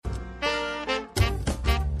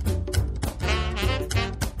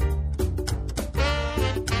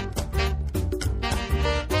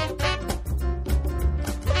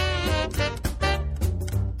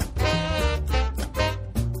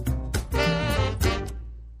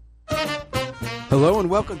Hello and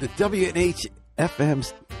welcome to WNH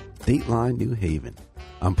FM's Dateline New Haven.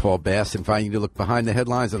 I'm Paul Bass, inviting you to look behind the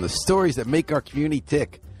headlines on the stories that make our community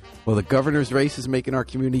tick. Well, the governor's race is making our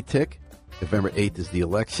community tick. November 8th is the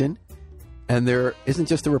election. And there isn't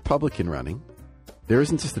just a Republican running. There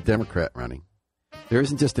isn't just a Democrat running. There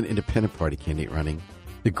isn't just an independent party candidate running.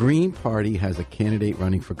 The Green Party has a candidate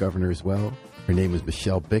running for governor as well. Her name is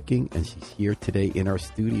Michelle Bicking, and she's here today in our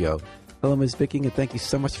studio. Hello, Ms. Bicking, and thank you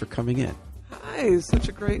so much for coming in. Hi, such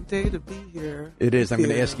a great day to be here. It is. I'm going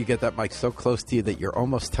to ask you to get that mic so close to you that you're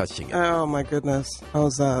almost touching it. Oh, my goodness.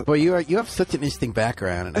 How's that? Well, you have such an interesting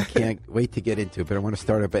background, and I can't wait to get into it, but I want to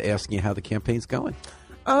start out by asking you how the campaign's going.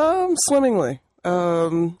 Swimmingly.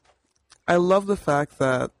 I love the fact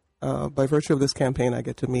that by virtue of this campaign, I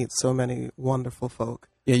get to meet so many wonderful folk.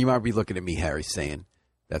 Yeah, you might be looking at me, Harry, saying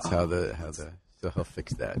that's so he'll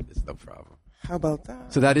fix that. It's no problem. How about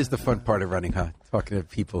that? So that is the fun part of running, huh? Talking to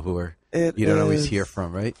people who are you don't always hear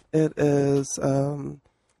from, right? It is.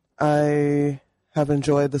 I have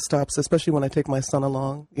enjoyed the stops, especially when I take my son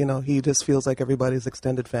along. You know, he just feels like everybody's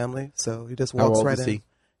extended family, so he just walks right in. He?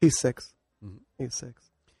 He's 6. Mm-hmm. He's 6.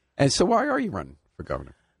 And so why are you running for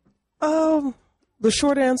governor? The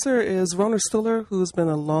short answer is Rona Stuller, who's been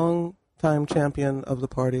a long-time champion of the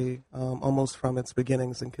party, almost from its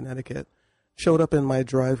beginnings in Connecticut, showed up in my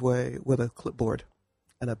driveway with a clipboard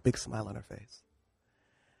and a big smile on her face.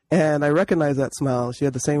 And I recognize that smile. She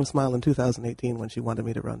had the same smile in 2018 when she wanted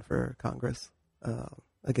me to run for Congress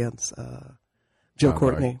against Joe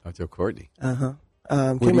Courtney. Joe Courtney. Uh-huh.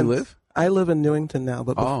 Where do you live? I live in Newington now,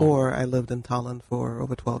 but before I lived in Tolland for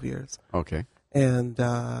over 12 years. Okay. And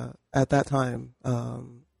at that time,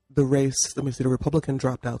 the race, the Republican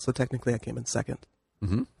dropped out, so technically I came in second.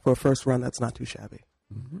 Mm-hmm. For a first run, that's not too shabby.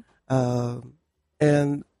 Mm-hmm.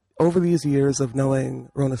 And over these years of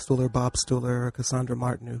knowing Rona Stuller, Bob Stuller, Cassandra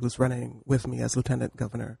Martin, who's running with me as lieutenant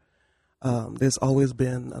governor, there's always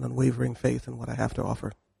been an unwavering faith in what I have to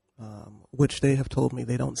offer, which they have told me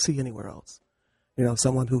they don't see anywhere else. You know,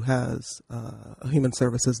 someone who has a human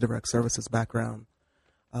services, direct services background,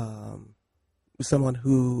 someone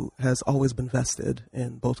who has always been vested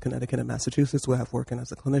in both Connecticut and Massachusetts, where I've working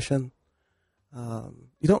as a clinician.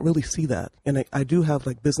 You don't really see that. And I do have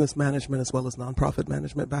like business management as well as nonprofit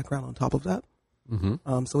management background on top of that.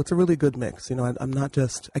 Mm-hmm. So it's a really good mix. You know,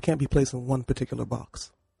 I can't be placed in one particular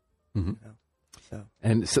box. Mm-hmm. You know? So.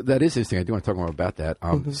 And so that is interesting. I do want to talk more about that.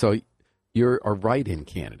 So you're a write-in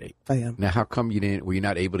candidate. I am. Now, how come were you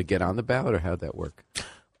not able to get on the ballot, or how'd that work?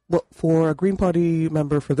 Well, for a Green Party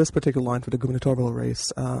member for this particular line for the gubernatorial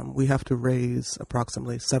race, we have to raise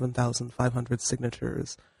approximately 7,500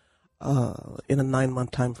 signatures in a 9-month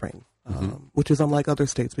time frame, which is unlike other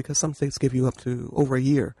states because some states give you up to over a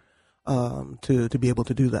year to be able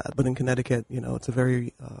to do that. But in Connecticut, you know, it's a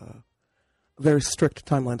very strict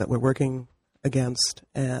timeline that we're working against,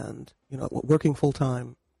 and you know, working full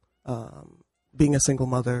time, being a single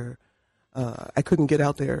mother, I couldn't get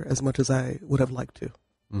out there as much as I would have liked to.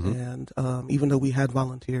 Mm-hmm. And even though we had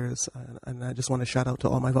volunteers, and I just want to shout out to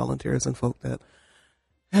all my volunteers and folk that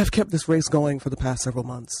have kept this race going for the past several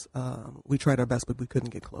months. We tried our best, but we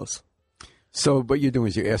couldn't get close. So what you're doing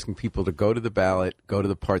is you're asking people to go to the ballot, go to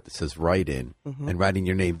the part that says write in, and write in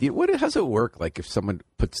your name. How does it work? Like if someone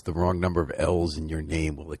puts the wrong number of L's in your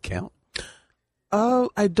name, will it count?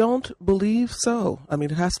 I don't believe so. I mean,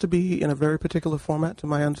 it has to be in a very particular format, to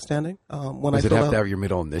my understanding. Does it have to have your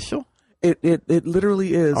middle initial? It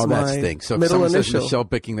literally is my stinks. So if middle someone initial. Says Michelle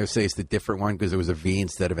Bicking, they say it's the different one because there was a V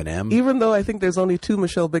instead of an M. Even though I think there's only 2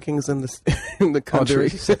 Michelle Bickings in the country. Oh, there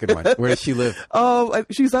is a second one. Where does she live?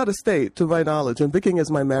 She's out of state, to my knowledge, and Bicking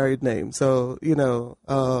is my married name. So you know,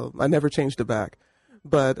 I never changed it back.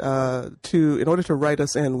 But in order to write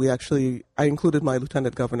us in, I included my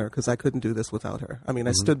lieutenant governor because I couldn't do this without her. I mean,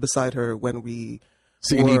 I stood beside her when we.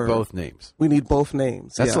 So you need both names. We need both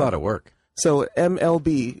names. That's a lot of work. So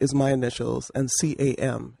MLB is my initials and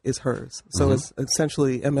CAM is hers. So it's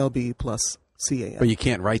essentially MLB plus CAM. But you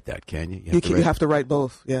can't write that, can you? You have to write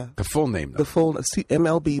both, yeah. The full name, though. The full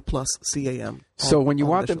MLB plus CAM. So when you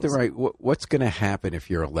want them to write, what's going to happen if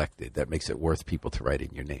you're elected that makes it worth people to write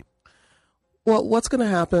in your name? Well, what's going to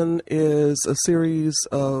happen is a series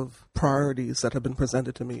of priorities that have been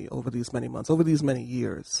presented to me over these many months, over these many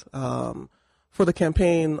years. For the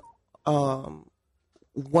campaign,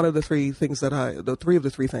 one of the three of the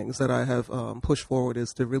three things that I have pushed forward is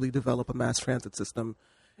to really develop a mass transit system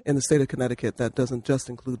in the state of Connecticut that doesn't just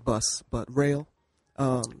include bus but rail.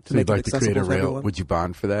 So you'd like to create a rail? Everyone. Would you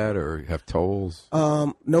bond for that or have tolls?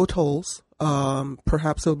 No tolls.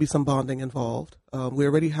 Perhaps there'll be some bonding involved. We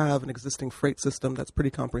already have an existing freight system that's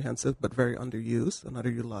pretty comprehensive but very underused and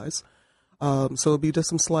underutilized. So it'd be just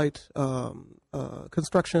some slight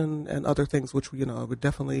construction and other things, which would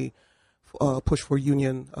definitely push for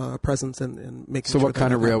union presence and making. So sure what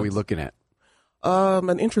kind of rail are we happens. looking at?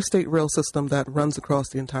 An interstate rail system that runs across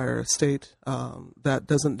the entire state, that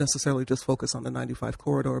doesn't necessarily just focus on the 95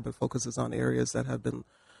 corridor, but focuses on areas that have been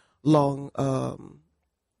long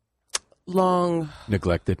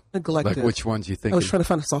Neglected. neglected. Like which ones you I thinking? was trying to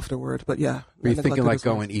find a softer word, but yeah. Were you thinking neglected like as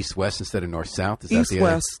well. going east-west instead of north-south? Is that the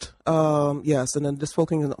idea? East-west, yes, and then just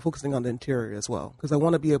focusing on the interior as well, because I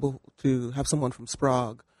want to be able to have someone from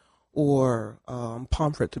Sprague or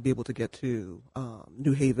Pomfret to be able to get to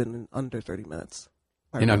New Haven in under 30 minutes.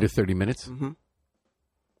 In under 30 minutes? Mm-hmm.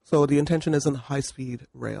 So the intention is a high-speed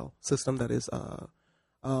rail system that is on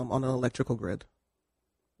an electrical grid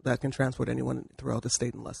that can transport anyone throughout the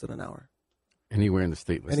state in less than an hour. Anywhere in the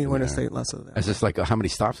state? Anywhere in the state less than an hour. It's just like how many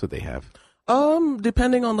stops would they have?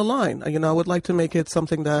 Depending on the line, I would like to make it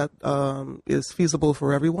something that is feasible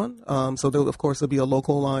for everyone. So of course there'll be a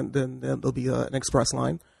local line, then there'll be an express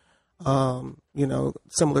line.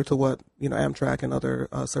 Similar to what Amtrak and other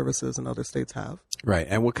services in other states have. Right.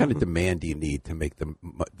 And what kind of demand do you need to make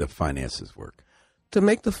the finances work? To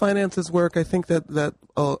make the finances work, I think that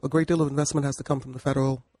a great deal of investment has to come from the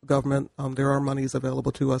federal government. There are monies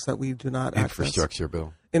available to us that we do not access. Infrastructure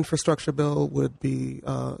bill. Infrastructure bill would be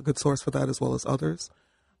a good source for that, as well as others.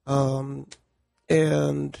 That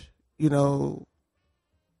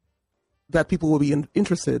people will be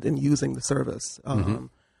interested in using the service. I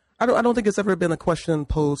don't think it's ever been a question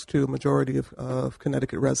posed to a majority of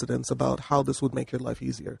Connecticut residents about how this would make your life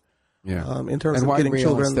easier. Yeah. In terms and of why getting rail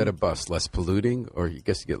children instead of bus? Less polluting, or you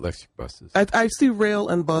guess you get electric buses? I see rail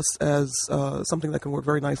and bus as something that can work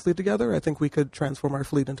very nicely together. I think we could transform our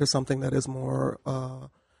fleet into something that is more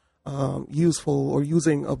useful, or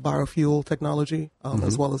using a biofuel technology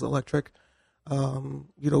as well as electric.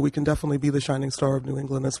 We can definitely be the shining star of New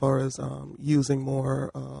England as far as using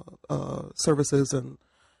more services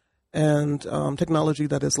and technology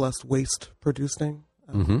that is less waste producing.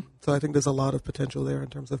 So I think there's a lot of potential there in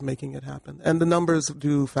terms of making it happen. And the numbers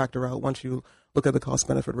do factor out once you look at the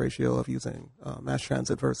cost-benefit ratio of using mass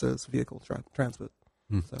transit versus vehicle transit.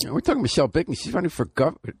 So. We're talking Michelle Bickney. She's running for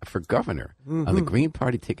governor on the Green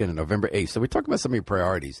Party ticket on November 8th. So we're talking about some of your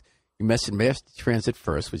priorities. You mentioned mass transit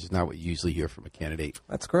first, which is not what you usually hear from a candidate.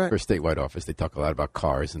 That's correct. For a statewide office, they talk a lot about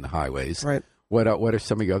cars and the highways. Right. What are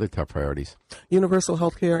some of your other top priorities? Universal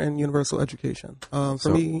health care and universal education. For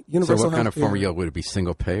me, universal So what kind of healthcare, formula would it be?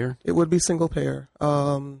 Single payer? It would be single payer.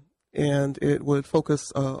 And it would focus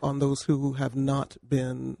on those who have not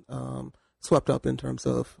been swept up in terms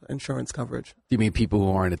of insurance coverage. Do you mean people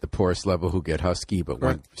who aren't at the poorest level who get Husky but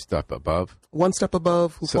one step above? One step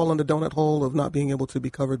above, who fall in the donut hole of not being able to be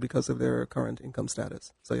covered because of their current income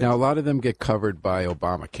status. So yes. Now, a lot of them get covered by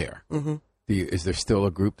Obamacare. Is there still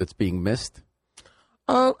a group that's being missed?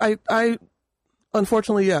 I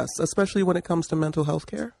unfortunately, yes, especially when it comes to mental health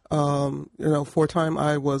care. For a time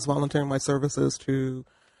I was volunteering my services to,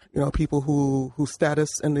 people whose status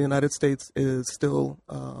in the United States is still,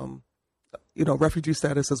 refugee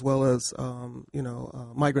status as well as,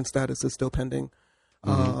 migrant status is still pending.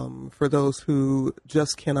 For those who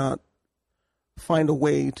just cannot find a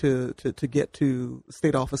way to get to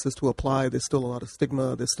state offices to apply, there's still a lot of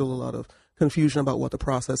stigma. There's still a lot of confusion about what the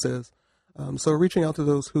process is. So reaching out to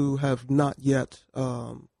those who have not yet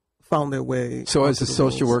found their way. So as a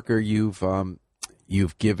social worker, you've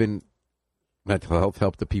given mental health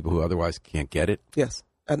help to people who otherwise can't get it? Yes,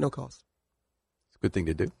 at no cost. It's a good thing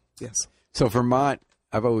to do. Yes. So Vermont,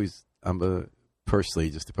 personally,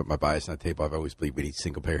 just to put my bias on the table, I've always believed we need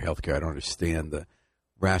single-payer health care. I don't understand the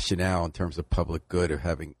rationale in terms of public good of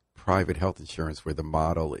having private health insurance where the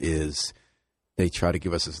model is they try to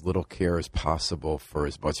give us as little care as possible for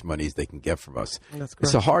as much money as they can get from us. That's correct.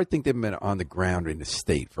 It's a hard thing to admit on the ground in the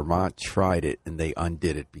state. Vermont tried it, and they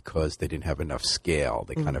undid it because they didn't have enough scale.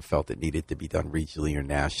 They kind of felt it needed to be done regionally or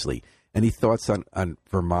nationally. Any thoughts on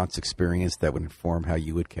Vermont's experience that would inform how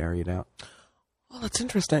you would carry it out? Well, that's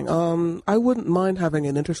interesting. I wouldn't mind having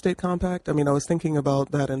an interstate compact. I mean, I was thinking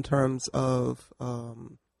about that in terms of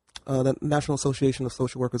the National Association of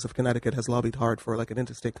Social Workers of Connecticut has lobbied hard for like an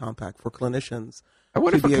interstate compact for clinicians. I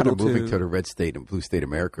wonder if to be we're kind able of moving to to the red state and blue state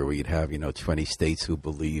America where you'd have, 20 states who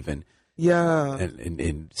believe in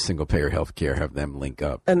in single-payer health care, have them link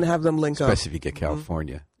up. And have them link up. Especially if you get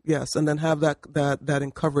California. Yes, and then have that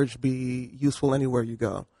in coverage be useful anywhere you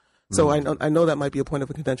go. So I know that might be a point of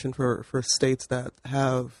contention for states that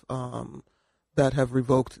have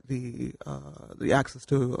revoked the access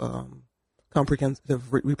to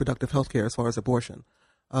comprehensive reproductive health care as far as abortion.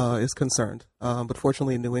 is concerned. But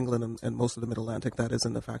fortunately, in New England and most of the Mid-Atlantic, that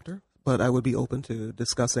isn't a factor. But I would be open to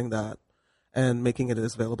discussing that and making it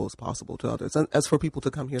as available as possible to others. And as for people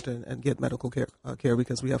to come here and get medical care,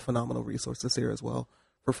 because we have phenomenal resources here as well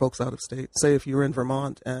for folks out of state. Say if you're in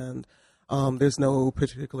Vermont and there's no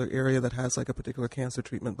particular area that has like a particular cancer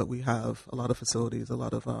treatment, but we have a lot of facilities, a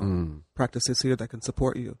lot of practices here that can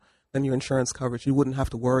support you. Then your insurance coverage, you wouldn't have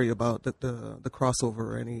to worry about the crossover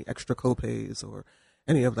or any extra copays or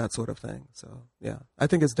any of that sort of thing. So, yeah, I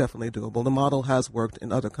think it's definitely doable. The model has worked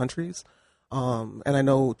in other countries. And I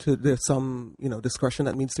know there's some, discretion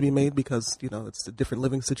that needs to be made because, it's a different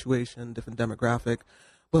living situation, different demographic.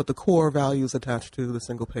 But the core values attached to the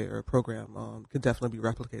single-payer program could definitely be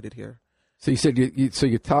replicated here. So you said so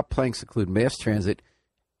your top planks include mass transit,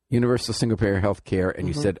 universal single-payer health care, and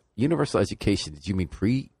you said universal education. Did you mean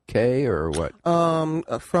pre-K or what?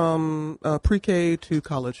 From pre-K to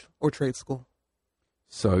college or trade school.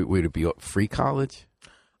 So would it be free college?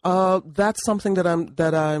 That's something that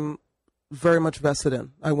I'm very much vested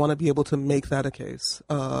in. I want to be able to make that a case,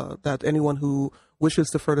 that anyone who wishes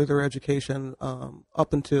to further their education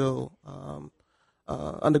up until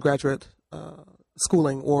undergraduate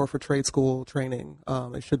schooling or for trade school training,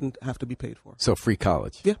 it shouldn't have to be paid for. So free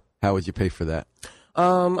college? Yeah. How would you pay for that?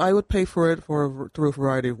 I would pay for it through a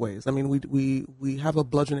variety of ways. I mean, we have a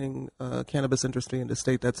bludgeoning cannabis industry in the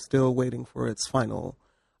state that's still waiting for its final,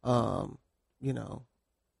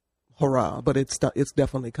 hurrah. But it's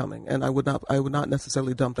definitely coming, and I would not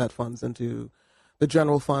necessarily dump that funds into the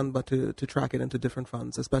general fund, but to track it into different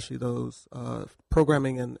funds, especially those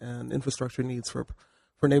programming and infrastructure needs for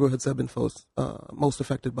neighborhoods that have been most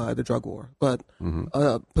affected by the drug war. But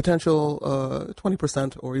potential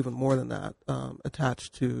 20% or even more than that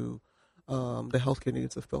attached to the healthcare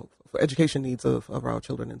needs for education needs of our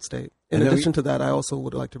children in state. In addition to that, I also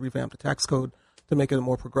would like to revamp the tax code to make it a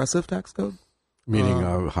more progressive tax code.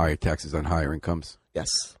 Meaning higher taxes on higher incomes? Yes.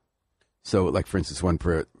 So, like, for instance, one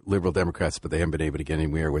for liberal Democrats, but they haven't been able to get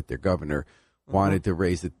anywhere with their governor, wanted to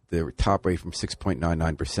raise the top rate from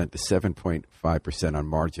 6.99% to 7.5% on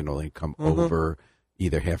marginal income over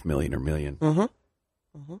either $500,000 or $1 million.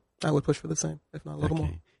 I would push for the same, if not a little more.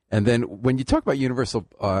 And then when you talk about universal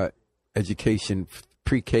education,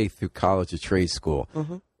 pre-K through college or trade school,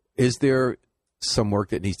 is there some work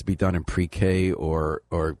that needs to be done in pre-K or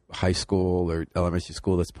high school or elementary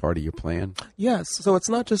school that's part of your plan? Yes. So it's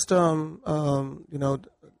not just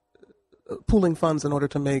pooling funds in order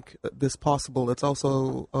to make this possible. It's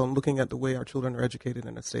also looking at the way our children are educated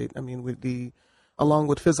in a state. I mean, along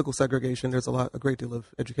with physical segregation, there's a great deal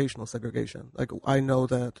of educational segregation. Like, I know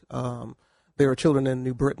that there are children in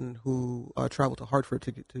New Britain who travel to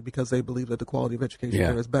Hartford because they believe that the quality of education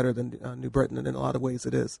there is better than New Britain, and in a lot of ways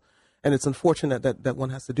it is. And it's unfortunate that one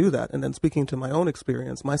has to do that. And then speaking to my own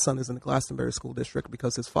experience, my son is in the Glastonbury School District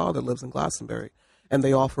because his father lives in Glastonbury. And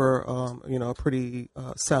they offer, a pretty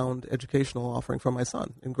sound educational offering for my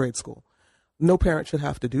son in grade school. No parent should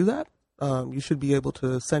have to do that. You should be able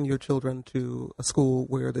to send your children to a school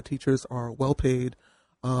where the teachers are well paid,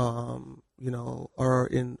 are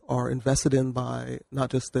invested in by not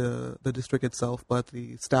just the district itself, but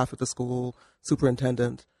the staff at the school,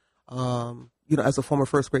 superintendent. As a former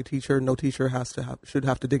first grade teacher, no teacher should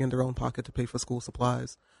have to dig in their own pocket to pay for school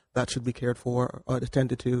supplies. That should be cared for or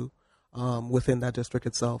attended to within that district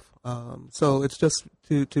itself. So it's just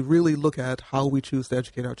to really look at how we choose to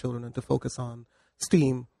educate our children and to focus on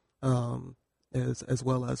STEAM as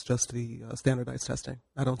well as just the standardized testing.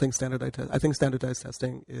 I think standardized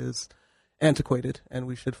testing is antiquated, and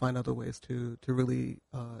we should find other ways to really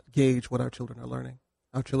gauge what our children are learning,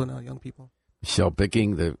 our young people. Michelle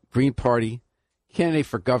Bicking, the Green Party candidate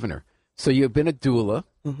for governor. So you've been a doula,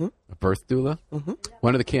 a birth doula.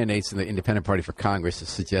 One of the candidates in the Independent Party for Congress is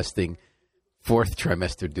suggesting fourth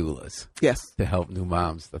trimester doulas. Yes. To help new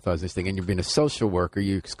moms. I thought it was interesting. And you've been a social worker.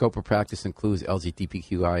 Your scope of practice includes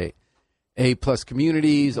LGBTQIA+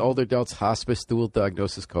 communities, older adults, hospice, dual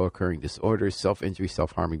diagnosis, co-occurring disorders, self-injury,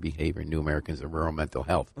 self-harming behavior, new Americans, and rural mental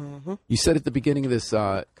health. You said at the beginning of this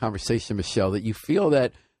conversation, Michelle, that you feel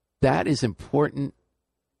that is important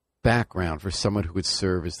background for someone who would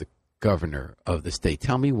serve as the governor of the state.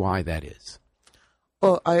 Tell me why that is.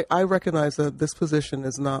 Well, I recognize that this position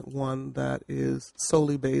is not one that is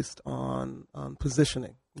solely based on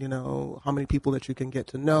positioning. How many people that you can get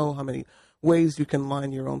to know, how many ways you can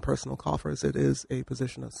line your own personal coffers. It is a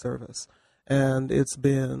position of service. And it's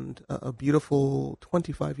been a beautiful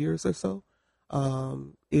 25 years or so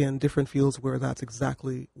in different fields where that's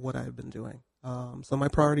exactly what I've been doing. So my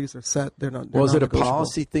priorities are set. They're not. Is it a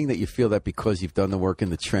policy thing that you feel that because you've done the work in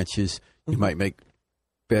the trenches, you might make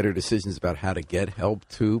better decisions about how to get help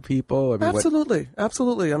to people? I mean,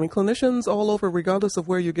 Absolutely. I mean, clinicians all over, regardless of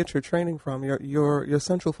where you get your training from, your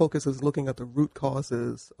central focus is looking at the root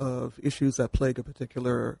causes of issues that plague a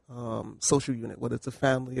particular social unit, whether it's a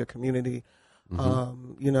family, a community.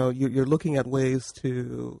 You're looking at ways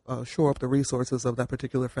to shore up the resources of that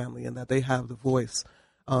particular family and that they have the voice.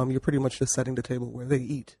 You're pretty much just setting the table where they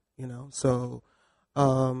eat, So,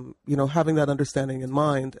 having that understanding in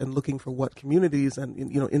mind and looking for what communities and,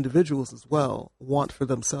 individuals as well want for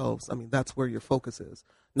themselves. I mean, that's where your focus is,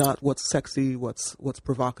 not what's sexy, what's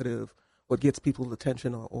provocative, what gets people's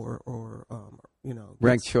attention or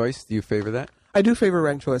ranked choice. Do you favor that? I do favor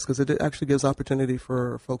ranked choice because it actually gives opportunity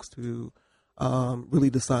for folks to really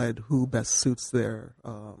decide who best suits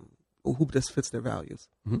who best fits their values.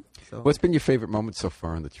 Mm-hmm. So, what's been your favorite moment so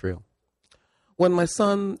far on the trail? When my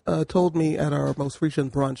son told me at our most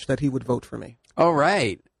recent brunch that he would vote for me. All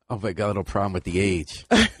right. Oh, my God, no problem with the age.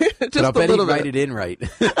 Just but I'll bet he'd bit. write it in right.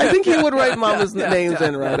 I think he would write Mama's names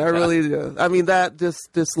in right. I really do. I mean, that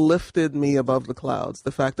just lifted me above the clouds.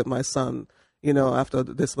 The fact that my son, after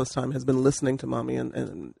this much time, has been listening to Mommy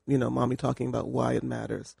and Mommy talking about why it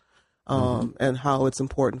matters. And how it's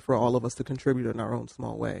important for all of us to contribute in our own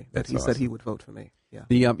small way. That he said he would vote for me. Yeah.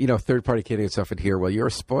 The third-party candidates often hear, well, you're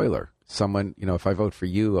a spoiler. Someone, if I vote for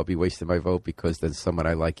you, I'll be wasting my vote because then someone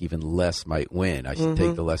I like even less might win. I should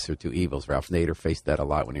take the lesser two evils. Ralph Nader faced that a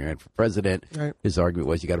lot when he ran for president. Right. His argument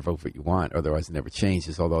was you got to vote for what you want, otherwise it never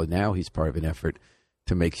changes. Although now he's part of an effort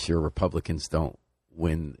to make sure Republicans don't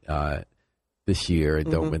win this year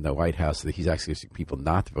and don't win the White House. So that he's actually asking people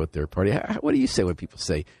not to vote third party. What do you say when people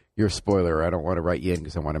say, you're a spoiler, or I don't want to write you in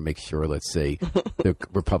because I want to make sure, let's say, the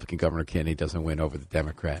Republican governor candidate doesn't win over the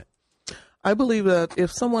Democrat? I believe that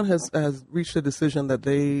if someone has reached a decision that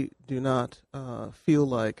they do not feel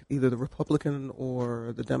like either the Republican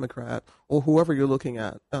or the Democrat or whoever you're looking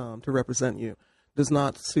at to represent you does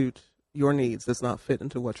not suit your needs, does not fit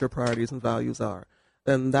into what your priorities and values are,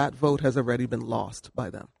 then that vote has already been lost by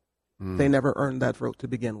them. They never earned that vote to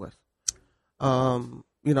begin with.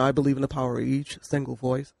 I believe in the power of each single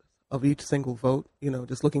voice, of each single vote.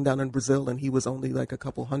 Just looking down in Brazil, and he was only like a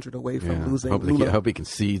couple hundred away from losing. I hope he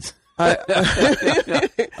concedes. I'll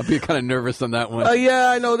be kind of nervous on that one. Yeah,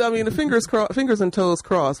 I know. I mean, the fingers and toes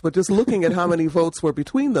crossed, but just looking at how many votes were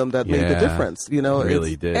between them that made the difference. It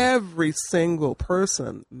really did. Every single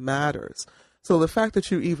person matters. So the fact that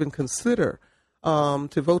you even consider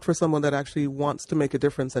to vote for someone that actually wants to make a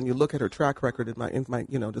difference, and you look at her track record in my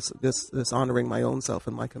this honoring my own self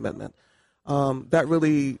and my commitment, that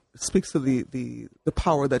really speaks to the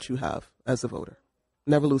power that you have as a voter.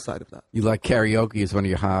 Never lose sight of that. You like karaoke as one of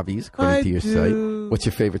your hobbies, according to your site. What's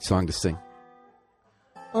your favorite song to sing?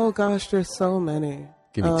 Oh gosh, there's so many.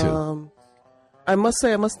 Give me two. I must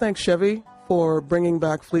thank Chevy for bringing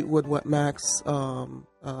back Fleetwood Mac's song.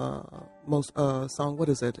 What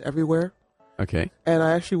is it? Everywhere. Okay. And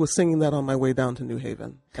I actually was singing that on my way down to New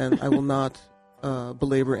Haven, and I will not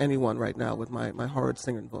belabor anyone right now with my horrid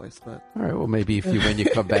singing voice. But all right, well, maybe when you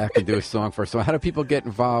come back and do a song for us. So how do people get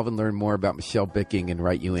involved and learn more about Michelle Bicking and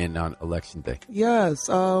write you in on Election Day? Yes,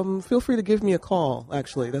 feel free to give me a call,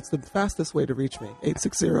 actually. That's the fastest way to reach me,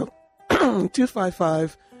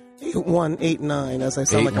 860-255-8189, as I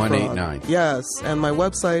sound like a frog. 8189. Yes, and my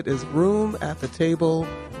website is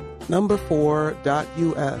roomathetable4.us. Number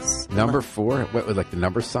 4? What, like the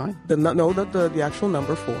number sign? The actual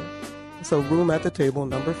number 4. So room at the table,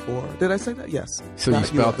 number 4. Did I say that? Yes. So you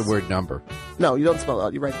spelled the word number? No, you don't spell it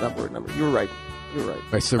out. You write the word number. You're right.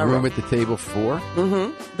 Right, so room at the table 4?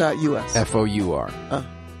 .us. F-O-U-R.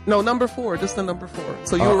 No, number 4, just the number 4.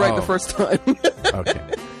 So you were right the first time. Okay.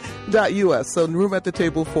 .us. So room at the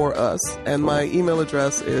table for us. And my email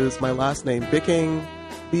address is my last name, Bicking,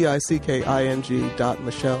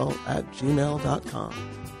 BICKING.Michelle@gmail.com.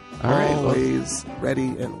 All right. Always ready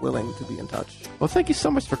and willing to be in touch. Well, thank you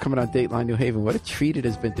so much for coming on Dateline New Haven. What a treat it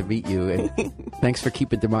has been to meet you. And thanks for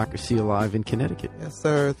keeping democracy alive in Connecticut. Yes,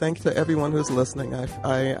 sir. Thank you to everyone who's listening.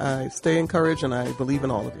 I stay encouraged, and I believe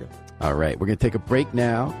in all of you. All right. We're going to take a break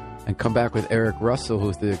now and come back with Eric Russell,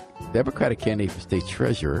 who's the Democratic candidate for state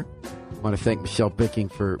treasurer. I want to thank Michelle Bicking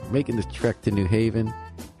for making the trek to New Haven.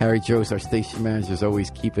 Harry Joes, our station manager, is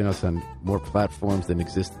always keeping us on more platforms than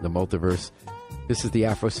exist in the multiverse. This is the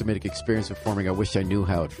Afro-Semitic experience of forming I Wish I Knew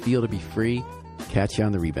How It'd Feel to Be Free. Catch you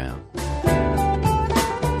on the rebound.